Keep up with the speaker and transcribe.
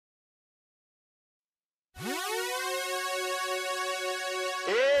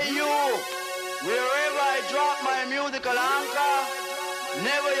Hey you, wherever I drop my musical anchor,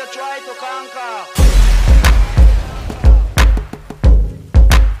 never you try to conquer.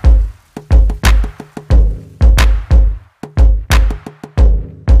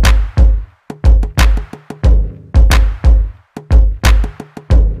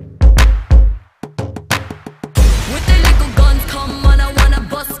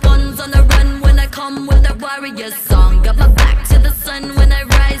 Warrior song, got my back to the sun when I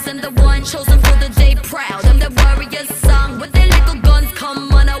rise, and the one chosen for the day proud. I'm that warrior song with the little guns.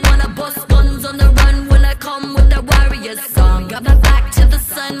 Come on, I wanna bust guns on the run when I come with that warrior song. Got my back to the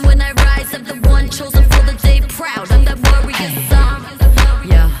sun when I rise, I'm the one chosen for the day proud. I'm that warrior song.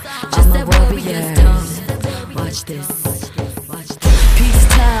 Yeah, just that warrior song. Watch this.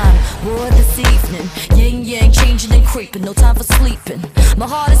 Peacetime, war this evening. Yin yang changing and creeping, no time for sleeping. My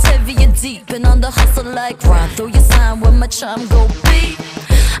heart is heavy and deep and on the hustle like Ron. Throw your sign when my charm go beep.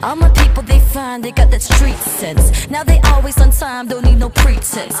 All my people they find they got that street sense. Now they always on time, don't need no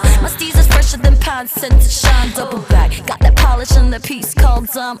pretense. My steez is fresher than pine scent to shine double back. Got that polish and that piece called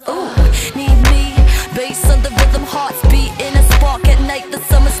ooh, need me. Bass on the rhythm, hearts beating, a spark at night, the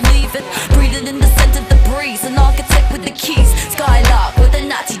summer's leaving. Breathing in the scent of the breeze, an architect with the keys. Skylark with the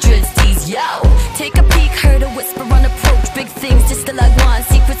Nazi dreads tease, yo. Take a peek, heard a whisper on approach. Big things just still like wine,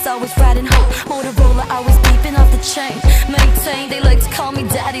 secrets always riding hope. Motorola always beeping off the chain. Maintain, they like to call me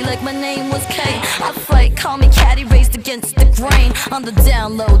daddy like my name was Kane. I fight, call me caddy, raised against the grain. On the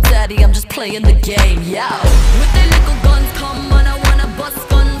down low, daddy, I'm just playing the game, yo. With the little guns, come on, I wanna bust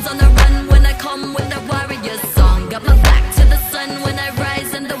guns on the run when I come with that warrior song. Got my back to the sun when I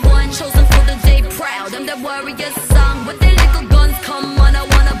rise, and the one chosen for the day proud. I'm that warrior song. With the little guns, come on, I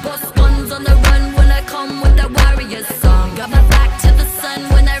wanna bust guns on the run when I come with that warrior song. Got my back to the sun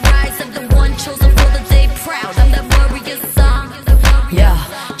when I rise, I'm the one chosen for the day proud. I'm that warrior song. Yeah,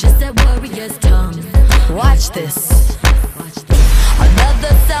 just that warrior's tongue. Watch this.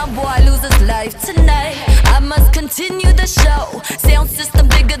 Another sound boy loses life tonight. I must continue the show. Sound system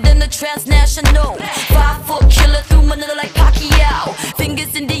bigger than the transnational. 5-foot killer through Manila like Pacquiao.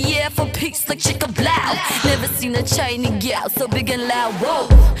 Fingers in the air for peace like Chica Blau. Never seen a Chinese gal so big and loud. Whoa,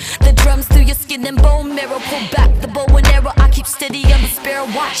 the drums through your skin and bone marrow. Pull back the bow and arrow. I keep steady on the sparrow.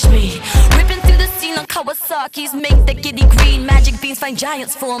 Watch me ripping through the scene on Kawasaki's. Make that giddy green magic beans find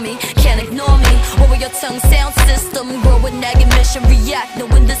giants for me. Can't ignore me. Over your tongue sound system. Grow with nagging mission. React, no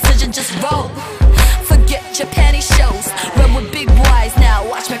indecision, just roll. Forget your panty shows. Run with big boys now,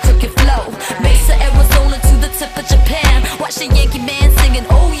 watch my crooked flow. Mesa, Arizona to the tip of Japan. Watch the Yankee man singing,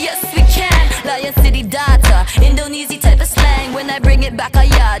 oh yes we can. Lion City data, Indonesia type of slang. When I bring it back,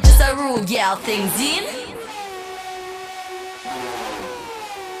 yeah, just a rule, yeah, things in.